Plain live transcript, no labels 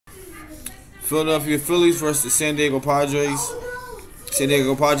Philadelphia Phillies versus the San Diego Padres. San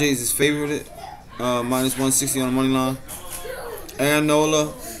Diego Padres is favored, minus 160 on the money line. Aaron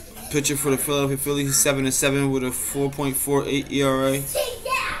Nola, pitcher for the Philadelphia Phillies, 7-7 with a 4.48 ERA.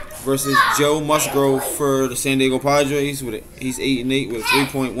 Versus Joe Musgrove for the San Diego Padres, he's 8-8 with a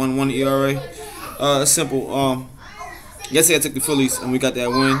 3.11 ERA. It's simple. Yesterday I took the Phillies and we got that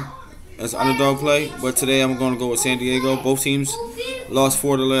win as underdog play, but today I'm going to go with San Diego. Both teams lost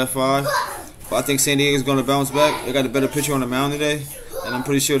 4 of the last 5, but I think San Diego's going to bounce back. They got a better pitcher on the mound today, and I'm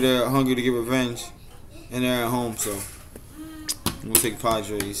pretty sure they're hungry to get revenge, and they're at home, so I'm going to take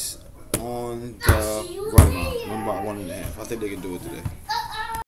Padres on the run line, 1 by 1.5. I think they can do it today.